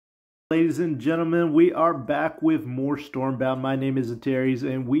Ladies and gentlemen, we are back with more Stormbound. My name is Ataries,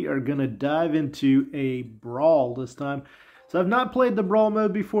 and we are going to dive into a Brawl this time. So I've not played the Brawl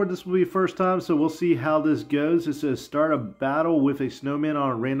mode before. This will be the first time, so we'll see how this goes. It says start a battle with a snowman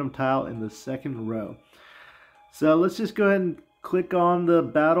on a random tile in the second row. So let's just go ahead and click on the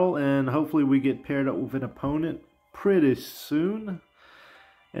battle, and hopefully we get paired up with an opponent pretty soon.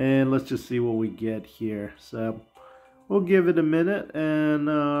 And let's just see what we get here. So we'll give it a minute, and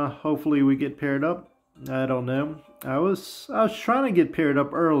hopefully we get paired up. I don't know. I was trying to get paired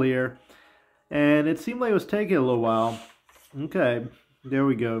up earlier, and it seemed like it was taking a little while. Okay, there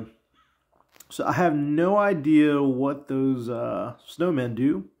we go. So I have no idea what those snowmen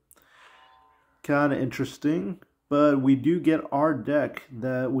do. Kind of interesting, but we do get our deck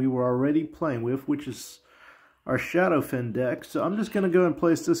that we were already playing with, which is our Shadowfen deck. So I'm just going to go and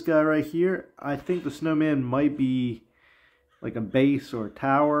place this guy right here. I think the snowman might be like a base or a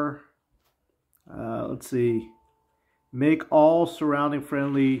tower. Let's see. Make all surrounding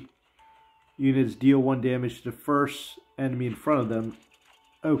friendly units deal 1 damage to the first enemy in front of them.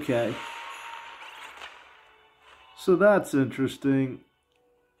 Okay. So that's interesting.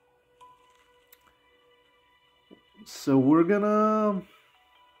 So we're gonna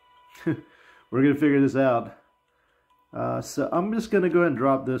figure this out. So I'm just gonna go ahead and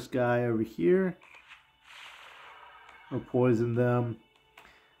drop this guy over here. Or poison them.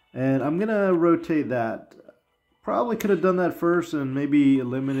 And I'm gonna rotate that. Probably could have done that first and maybe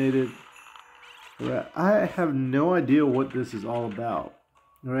eliminated. I have no idea what this is all about.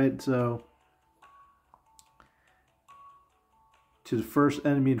 Alright, so to the first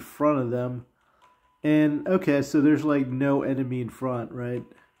enemy in front of them. And okay, so there's like no enemy in front, right?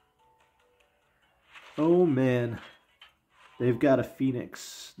 Oh man. They've got a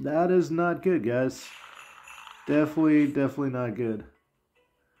Phoenix. That is not good, guys. Definitely not good.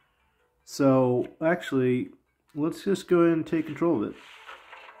 So, actually, let's just go ahead and take control of it.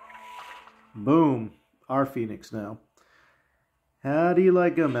 Boom. Our Phoenix now. How do you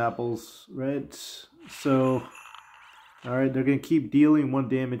like them, apples? Right? So, alright, they're going to keep dealing 1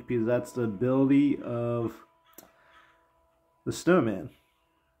 damage because that's the ability of the snowman.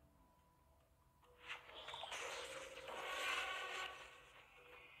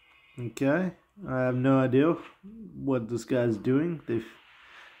 Okay. I have no idea what this guy's doing.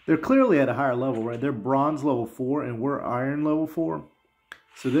 They're clearly at a higher level, right? They're bronze level 4 and we're iron level 4.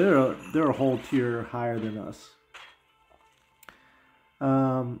 So they're a whole tier higher than us.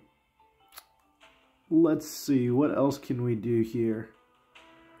 Let's see, what else can we do here?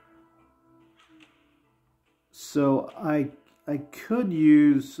 So I could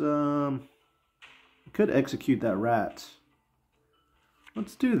use could execute that rat.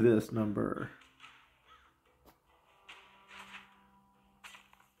 Let's do this number.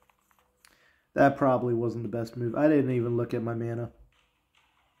 That probably wasn't the best move. I didn't even look at my mana.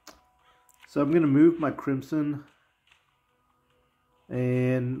 So I'm going to move my Crimson.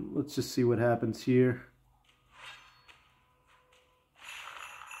 And let's just see what happens here.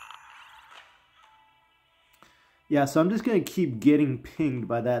 Yeah, so I'm just going to keep getting pinged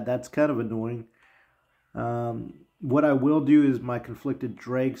by that. That's kind of annoying. What I will do is my Conflicted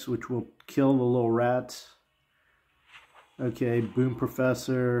Drakes, which will kill the little rats. Okay, Boom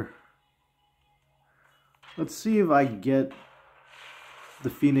Professor. Let's see if I get the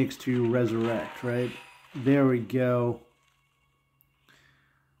Phoenix to resurrect, right? There we go.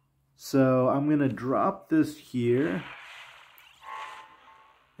 So I'm going to drop this here.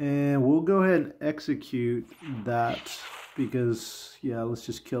 And we'll go ahead and execute that because, yeah, let's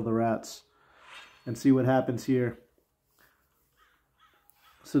just kill the rats and see what happens here.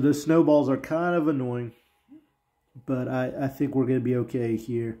 So the snowballs are kind of annoying, but I think we're going to be okay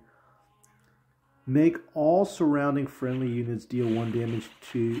here. Make all surrounding friendly units deal 1 damage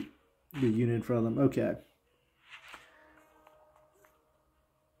to the unit in front of them. Okay.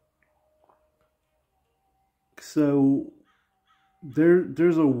 So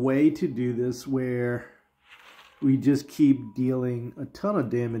there's a way to do this where we just keep dealing a ton of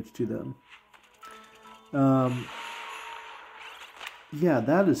damage to them. Yeah,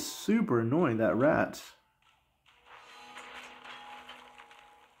 that is super annoying, that rat.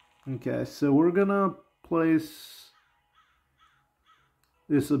 Okay, so we're gonna place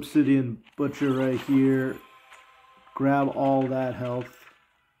this Obsidian Butcher right here, grab all that health,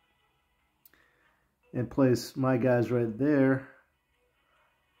 and place my guys right there.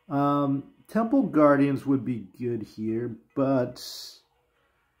 Temple Guardians would be good here, but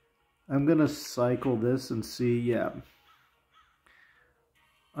I'm gonna cycle this and see, yeah.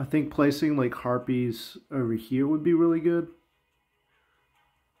 I think placing like Harpies over here would be really good.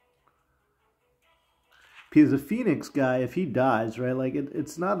 Because the Phoenix guy, if he dies, right, like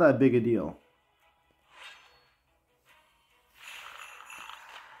it's not that big a deal.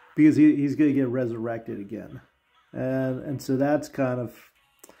 Because he's going to get resurrected again. And so that's kind of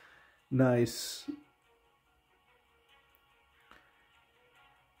nice.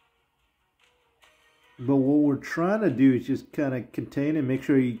 But what we're trying to do is just kind of contain and make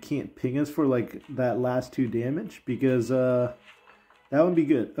sure he can't ping us for like that last 2 damage. Because that would be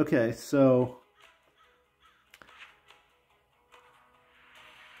good. Okay, so...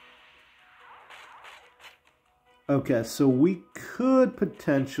 Okay, so we could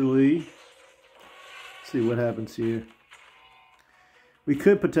potentially... Let's see what happens here. We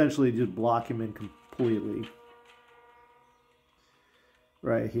could potentially just block him in completely.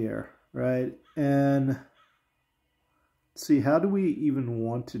 Right here, right? And let's see, how do we even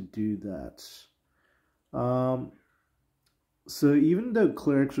want to do that? So even though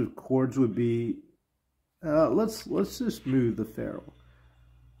clerics with cords would be... let's just move the Feral.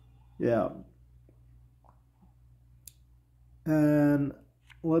 Yeah. And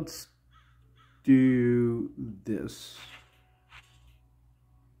let's do this.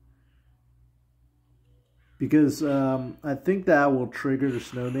 Because I think that will trigger the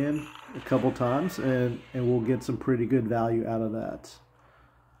Snowman a couple times, and we'll get some pretty good value out of that.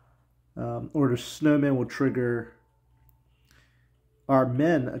 Or the Snowman will trigger our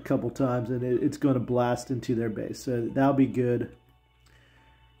men a couple times, and it's going to blast into their base. So that'll be good.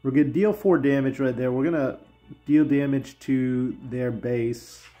 We're going to deal 4 damage right there. We're going to deal damage to their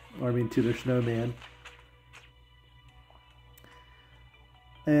base, or I mean to their Snowman.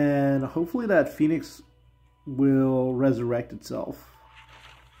 And hopefully that Phoenix will resurrect itself.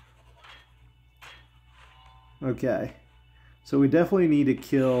 Okay. So we definitely need to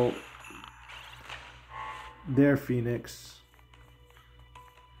kill their Phoenix.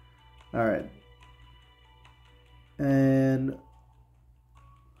 Alright. And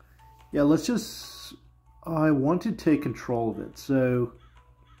yeah, let's just... I want to take control of it, so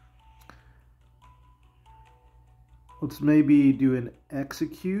let's maybe do an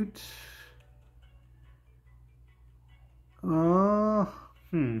execute.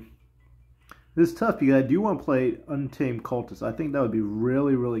 This is tough because I do want to play Untamed Cultist. I think that would be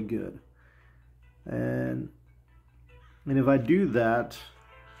really, really good. And if I do that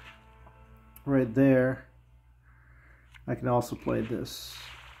right there, I can also play this.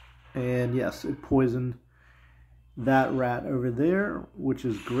 And yes, it poisoned that rat over there, which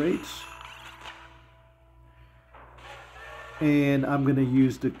is great. And I'm going to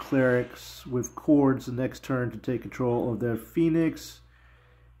use the clerics with cords the next turn to take control of their Phoenix.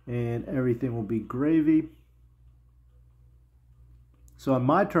 And everything will be gravy. So on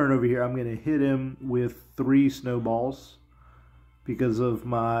my turn over here, I'm going to hit him with 3 snowballs because of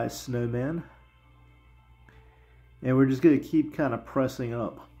my Snowman. And we're just going to keep kind of pressing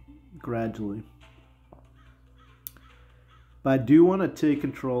up gradually. But I do want to take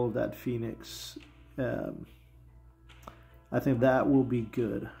control of that Phoenix. I think that will be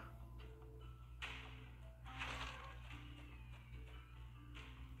good.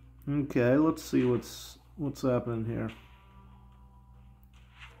 Okay, let's see what's happening here.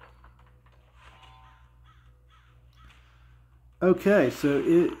 Okay,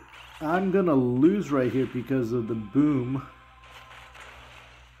 so I'm gonna lose right here because of the boom.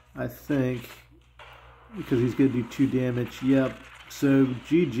 I think. Because he's going to do 2 damage. Yep. So,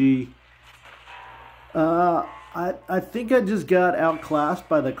 GG. I think I just got outclassed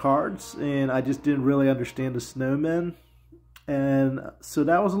by the cards. And I just didn't really understand the Snowmen. And so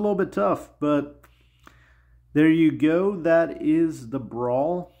that was a little bit tough. But there you go. That is the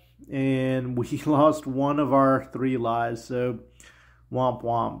Brawl. And we lost 1 of our 3 lives. So, womp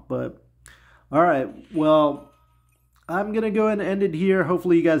womp. But, alright. Well, I'm going to go ahead and end it here.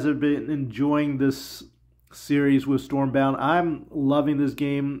 Hopefully you guys have been enjoying this series with Stormbound. I'm loving this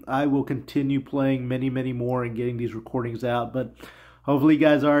game. I will continue playing many, many more and getting these recordings out, but hopefully you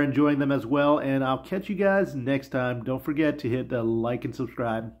guys are enjoying them as well, and I'll catch you guys next time. Don't forget to hit the like and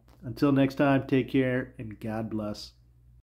subscribe. Until next time, take care and God bless.